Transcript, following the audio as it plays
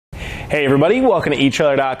Hey everybody, welcome to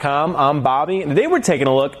etrailer.com. I'm Bobby, and today we're taking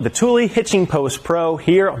a look at the Thule Hitching PostPro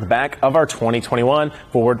here on the back of our 2021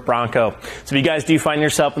 Ford Bronco. So if you guys do find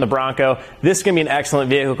yourself in the Bronco, this is going to be an excellent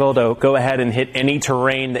vehicle to go ahead and hit any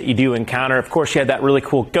terrain that you do encounter. Of course, you have that really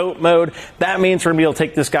cool goat mode. That means we're going to be able to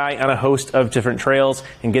take this guy on a host of different trails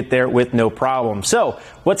and get there with no problem. So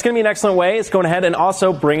what's going to be an excellent way is going ahead and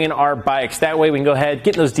also bring in our bikes. That way we can go ahead,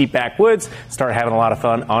 get in those deep backwoods, start having a lot of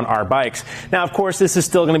fun on our bikes. Now, of course, this is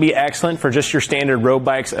still going to be excellent for just your standard road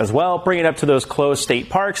bikes as well. Bring it up to those closed state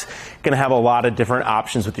parks. Going to have a lot of different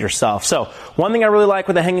options with yourself. So one thing I really like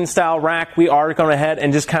with the hanging style rack, we are going ahead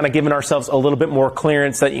and just kind of giving ourselves a little bit more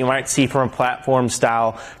clearance that you might see from a platform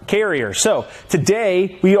style carrier. So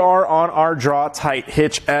today we are on our draw tight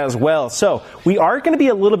hitch as well. So we are going to be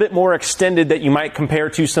a little bit more extended that you might compare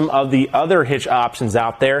to some of the other hitch options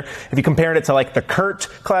out there. If you compare it to like the Kurt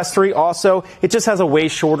Class 3 also, it just has a way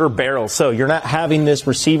shorter barrel. So you're not having this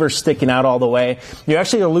receiver sticking out all the way. You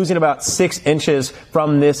actually are losing about 6 inches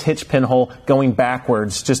from this hitch pinhole going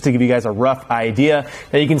backwards, just to give you guys a rough idea.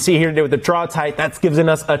 Now you can see here today with the draw tight, that's giving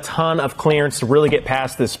us a ton of clearance to really get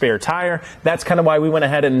past this spare tire. That's kind of why we went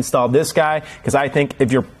ahead and installed this guy, because I think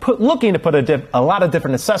if you're looking to put a lot of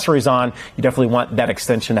different accessories on, you definitely want that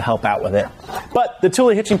extension to help out with it. But the Thule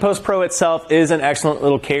Hitching PostPro itself is an excellent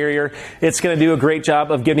little carrier. It's going to do a great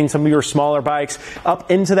job of getting some of your smaller bikes up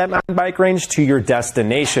into that mountain bike range to your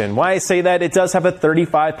destination. Why I say that, it does have a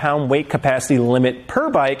 35-pound weight capacity limit per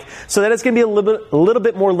bike, so that it's going to be a little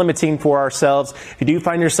bit more limiting for ourselves. If you do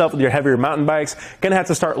find yourself with your heavier mountain bikes, going to have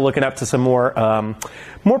to start looking up to some more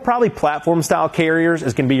probably platform style carriers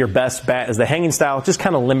is going to be your best bet, as the hanging style just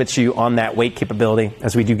kind of limits you on that weight capability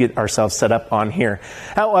as we do get ourselves set up on here.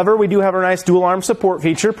 However, we do have our nice dual arm support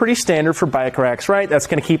feature, pretty standard for bike racks, right? That's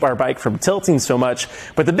going to keep our bike from tilting so much.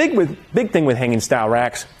 But the big thing with hanging style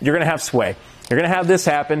racks, you're going to have sway. You're going to have this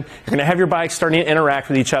happen. You're going to have your bikes starting to interact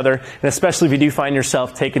with each other, and especially if you do find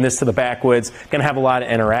yourself taking this to the backwoods, going to have a lot of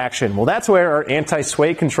interaction. Well, that's where our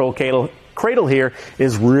anti-sway control cradle here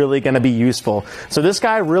is really going to be useful. So this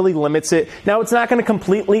guy really limits it. Now, it's not going to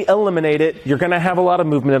completely eliminate it. You're going to have a lot of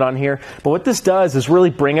movement on here, but what this does is really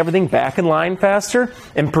bring everything back in line faster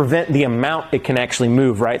and prevent the amount it can actually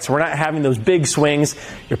move, right? So we're not having those big swings.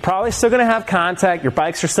 You're probably still going to have contact. Your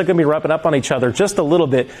bikes are still going to be rubbing up on each other just a little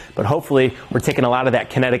bit, but hopefully we're taking a lot of that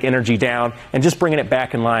kinetic energy down and just bringing it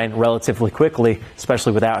back in line relatively quickly,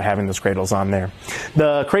 especially without having those cradles on there.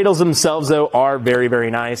 The cradles themselves, though, are very, very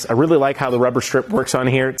nice. I really like how the rubber strip works on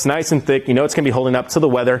here. It's nice and thick. You know it's going to be holding up to the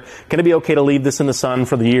weather. Going to be okay to leave this in the sun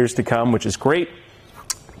for the years to come, which is great.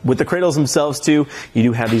 With the cradles themselves too, you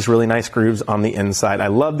do have these really nice grooves on the inside. I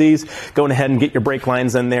love these. Going ahead and get your brake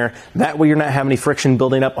lines in there. That way you're not having any friction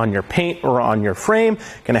building up on your paint or on your frame.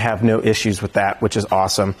 Going to have no issues with that, which is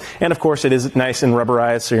awesome. And of course it is nice and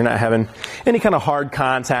rubberized, so you're not having any kind of hard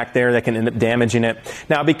contact there that can end up damaging it.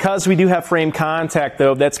 Now, because we do have frame contact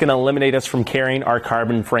though, that's going to eliminate us from carrying our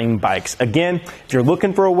carbon frame bikes. Again, if you're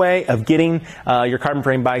looking for a way of getting your carbon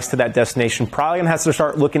frame bikes to that destination, probably going to have to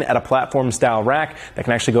start looking at a platform style rack that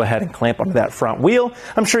can actually go ahead and clamp onto that front wheel.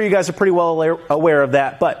 I'm sure you guys are pretty well aware of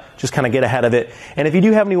that, but just kind of get ahead of it. And if you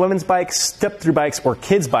do have any women's bikes, step-through bikes, or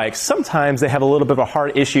kids' bikes, sometimes they have a little bit of a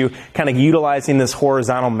hard issue kind of utilizing this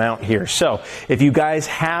horizontal mount here. So if you guys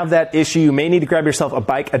have that issue, you may need to grab yourself a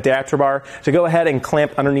bike adapter bar to go ahead and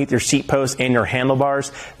clamp underneath your seat post and your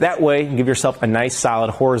handlebars. That way you can give yourself a nice solid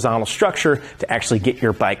horizontal structure to actually get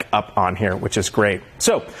your bike up on here, which is great.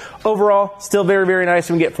 So overall, still very, very nice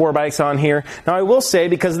when we get 4 bikes on here. Now I will say,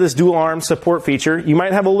 because of this dual arm support feature, you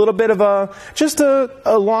might have a little bit of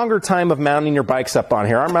a longer time of mounting your bikes up on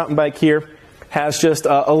here. Our mountain bike here has just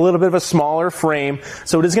a little bit of a smaller frame,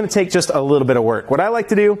 so it is going to take just a little bit of work. What I like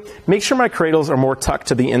to do, make sure my cradles are more tucked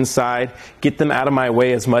to the inside, get them out of my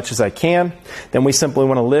way as much as I can. Then we simply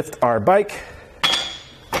want to lift our bike,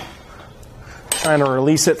 trying to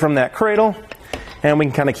release it from that cradle, and we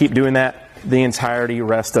can kind of keep doing that the entirety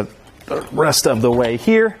rest of the way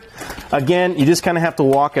here. Again, you just kind of have to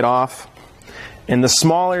walk it off. And the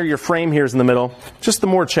smaller your frame here is in the middle, just the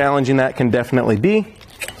more challenging that can definitely be.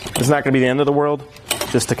 It's not going to be the end of the world,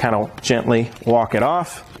 just to kind of gently walk it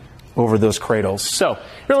off over those cradles. So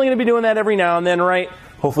you're only going to be doing that every now and then, right?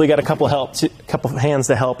 Hopefully you got a couple of hands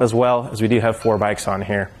to help as well, as we do have 4 bikes on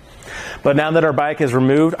here. But now that our bike is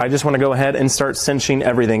removed, I just want to go ahead and start cinching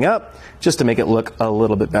everything up just to make it look a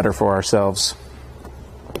little bit better for ourselves.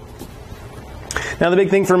 Now the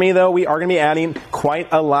big thing for me though, we are going to be adding quite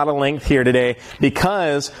a lot of length here today,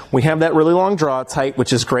 because we have that really long draw tight,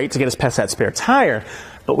 which is great to get us past that spare tire.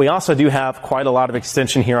 But we also do have quite a lot of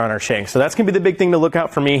extension here on our shank. So that's going to be the big thing to look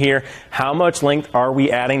out for me here. How much length are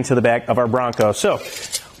we adding to the back of our Bronco? So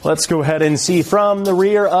Let's go ahead and see from the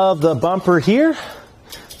rear of the bumper here.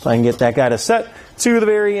 If I can get that guy to set to the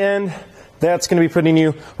very end. That's going to be putting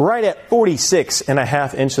you right at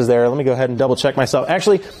 46.5 inches there. Let me go ahead and double check myself.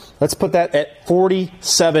 Actually, let's put that at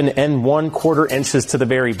 47.25 inches to the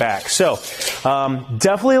very back. So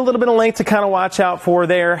definitely a little bit of length to kind of watch out for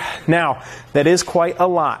there. Now, that is quite a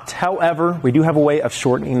lot. However, we do have a way of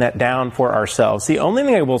shortening that down for ourselves. The only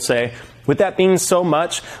thing I will say, with that being so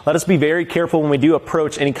much, let us be very careful when we do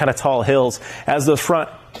approach any kind of tall hills. As those front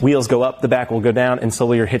wheels go up, the back will go down, and so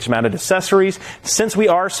will your hitch mounted accessories. Since we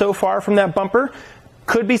are so far from that bumper,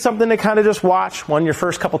 could be something to kind of just watch on your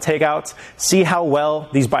first couple takeouts, see how well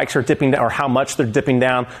these bikes are dipping down or how much they're dipping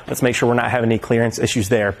down. Let's make sure we're not having any clearance issues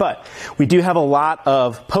there. But we do have a lot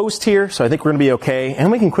of post here, so I think we're going to be okay,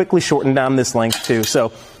 and we can quickly shorten down this length too.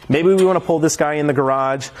 So maybe we want to pull this guy in the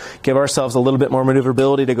garage, give ourselves a little bit more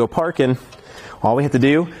maneuverability to go parking. All we have to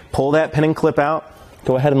do, pull that pin and clip out,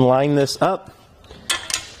 go ahead and line this up,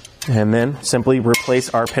 and then simply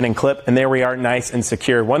replace our pin and clip, and there we are, nice and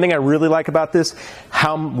secure. One thing I really like about this,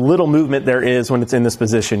 how little movement there is when it's in this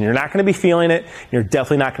position. You're not going to be feeling it. You're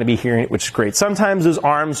definitely not going to be hearing it, which is great. Sometimes those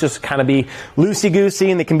arms just kind of be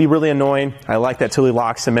loosey-goosey, and they can be really annoying. I like that Thule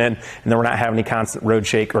locks them in, and then we're not having any constant road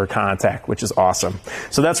shake or contact, which is awesome.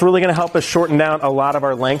 So that's really going to help us shorten down a lot of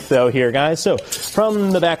our length, though, here, guys. So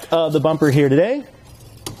from the back of the bumper here today,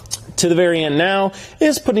 to the very end now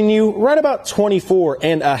is putting you right about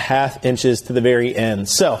 24.5 inches to the very end.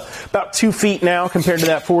 So about 2 feet now compared to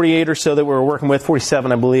that 48 or so that we were working with,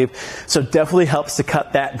 47 I believe. So definitely helps to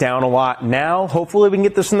cut that down a lot. Now hopefully we can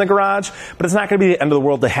get this in the garage, but it's not going to be the end of the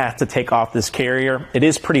world to have to take off this carrier. It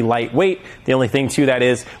is pretty lightweight. The only thing to that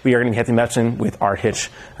is we are going to have to mess with our hitch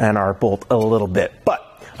and our bolt a little bit. But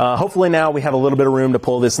hopefully now we have a little bit of room to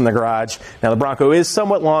pull this in the garage. Now the Bronco is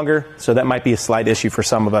somewhat longer, so that might be a slight issue for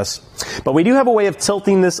some of us. But we do have a way of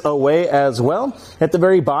tilting this away as well. At the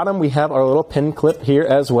very bottom, we have our little pin clip here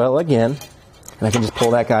as well again. And I can just pull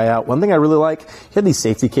that guy out. One thing I really like, you have these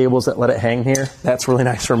safety cables that let it hang here. That's really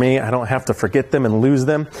nice for me. I don't have to forget them and lose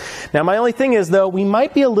them. Now my only thing is though, we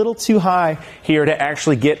might be a little too high here to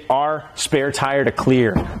actually get our spare tire to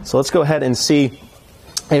clear. So let's go ahead and see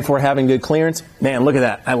if we're having good clearance. Man, look at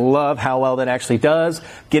that. I love how well that actually does.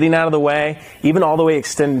 Getting out of the way, even all the way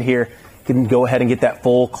extended here, you can go ahead and get that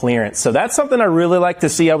full clearance. So that's something I really like to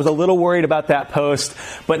see. I was a little worried about that post,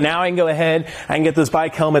 but now I can go ahead, I can get those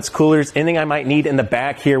bike helmets, coolers, anything I might need in the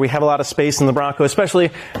back here. We have a lot of space in the Bronco, especially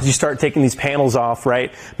as you start taking these panels off,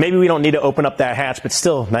 right? Maybe we don't need to open up that hatch, but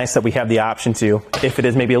still nice that we have the option to, if it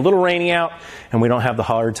is maybe a little rainy out and we don't have the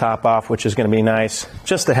hard top off, which is going to be nice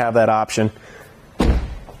just to have that option.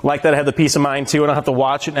 Like that I have the peace of mind too. I don't have to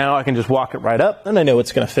watch it now. I can just walk it right up and I know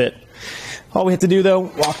it's going to fit. All we have to do though,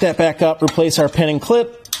 walk that back up, replace our pin and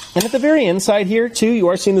clip. And at the very inside here too, you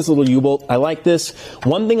are seeing this little U-bolt. I like this.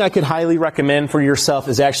 One thing I could highly recommend for yourself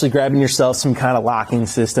is actually grabbing yourself some kind of locking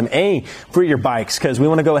system, for your bikes, because we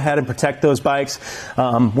want to go ahead and protect those bikes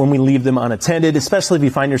when we leave them unattended, especially if you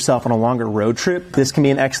find yourself on a longer road trip. This can be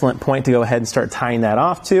an excellent point to go ahead and start tying that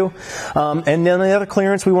off to. And then the other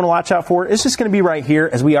clearance we want to watch out for is just going to be right here,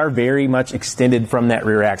 as we are very much extended from that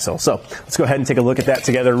rear axle. So let's go ahead and take a look at that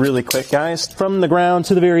together really quick, guys. From the ground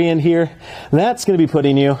to the very end here, that's going to be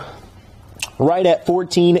putting you right at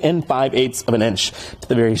 14 5/8 of an inch to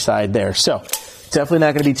the very side there. So definitely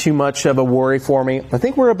not going to be too much of a worry for me. I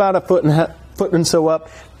think we're about a foot and so up.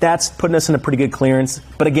 That's putting us in a pretty good clearance.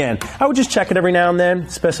 But again, I would just check it every now and then,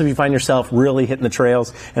 especially if you find yourself really hitting the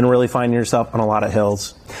trails and really finding yourself on a lot of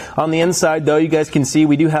hills. On the inside though, you guys can see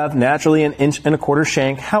we do have naturally an 1.25 inch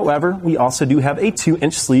shank. However, we also do have a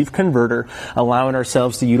 2-inch sleeve converter, allowing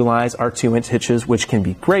ourselves to utilize our 2-inch hitches, which can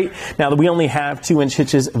be great. Now we only have 2-inch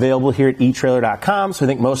hitches available here at etrailer.com, so I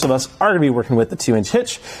think most of us are going to be working with the 2-inch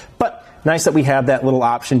hitch. But nice that we have that little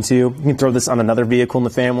option too. You can throw this on another vehicle in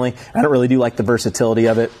the family. I don't really do like the versatility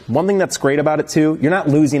of it. One thing that's great about it too, you're not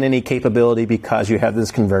losing any capability because you have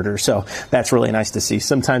this converter. So that's really nice to see.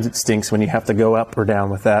 Sometimes it stinks when you have to go up or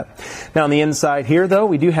down with that. Now on the inside here though,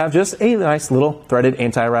 we do have just a nice little threaded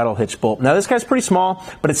anti-rattle hitch bolt. Now this guy's pretty small,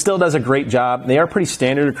 but it still does a great job. They are pretty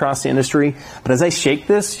standard across the industry. But as I shake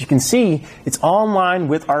this, you can see it's all in line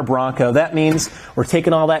with our Bronco. That means we're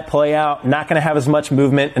taking all that play out, not going to have as much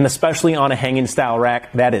movement, and especially on a hanging style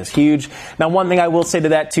rack, that is huge. Now one thing I will say to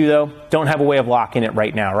that too though, don't have a way of locking it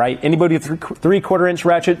right now, right? Anybody with 3/4 inch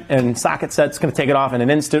ratchet and socket set's going to take it off in an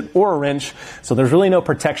instant, or a wrench, so there's really no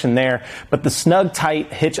protection there. But the snug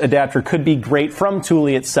tight hitch adapter could be great from Thule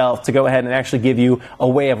itself to go ahead and actually give you a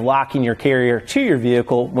way of locking your carrier to your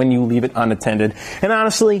vehicle when you leave it unattended. And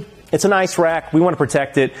honestly, it's a nice rack. We want to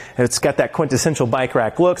protect it. It's got that quintessential bike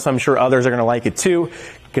rack look, so I'm sure others are going to like it too.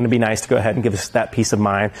 going to be nice to go ahead and give us that peace of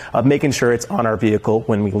mind of making sure it's on our vehicle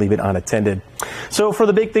when we leave it unattended. So for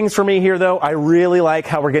the big things for me here though, I really like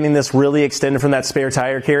how we're getting this really extended from that spare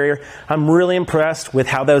tire carrier. I'm really impressed with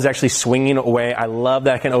how that was actually swinging away. I love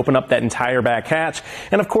that I can open up that entire back hatch.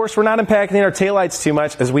 And of course, we're not impacting our taillights too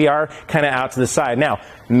much as we are kind of out to the side. Now,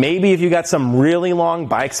 maybe if you got some really long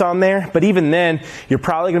bikes on there, but even then, you're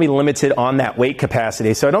probably going to be limited on that weight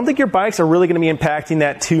capacity. So I don't think your bikes are really going to be impacting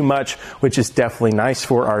that too much, which is definitely nice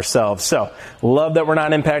for ourselves. So love that we're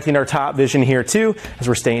not impacting our top vision here too, as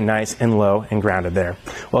we're staying nice and low and grounded there.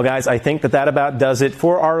 Well guys, I think that about does it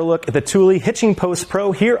for our look at the Thule Hitching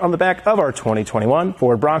PostPro here on the back of our 2021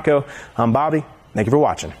 Ford Bronco. I'm Bobby. Thank you for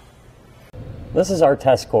watching. This is our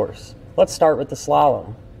test course. Let's start with the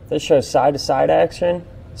slalom. This shows side-to-side action,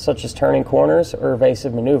 such as turning corners or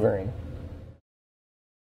evasive maneuvering.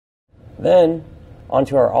 Then,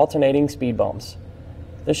 onto our alternating speed bumps.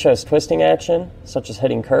 This shows twisting action, such as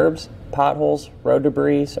hitting curbs, potholes, road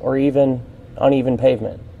debris, or even uneven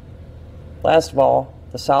pavement. Last of all,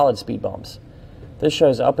 the solid speed bumps. This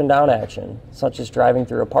shows up and down action, such as driving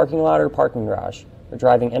through a parking lot or parking garage, or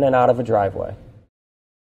driving in and out of a driveway.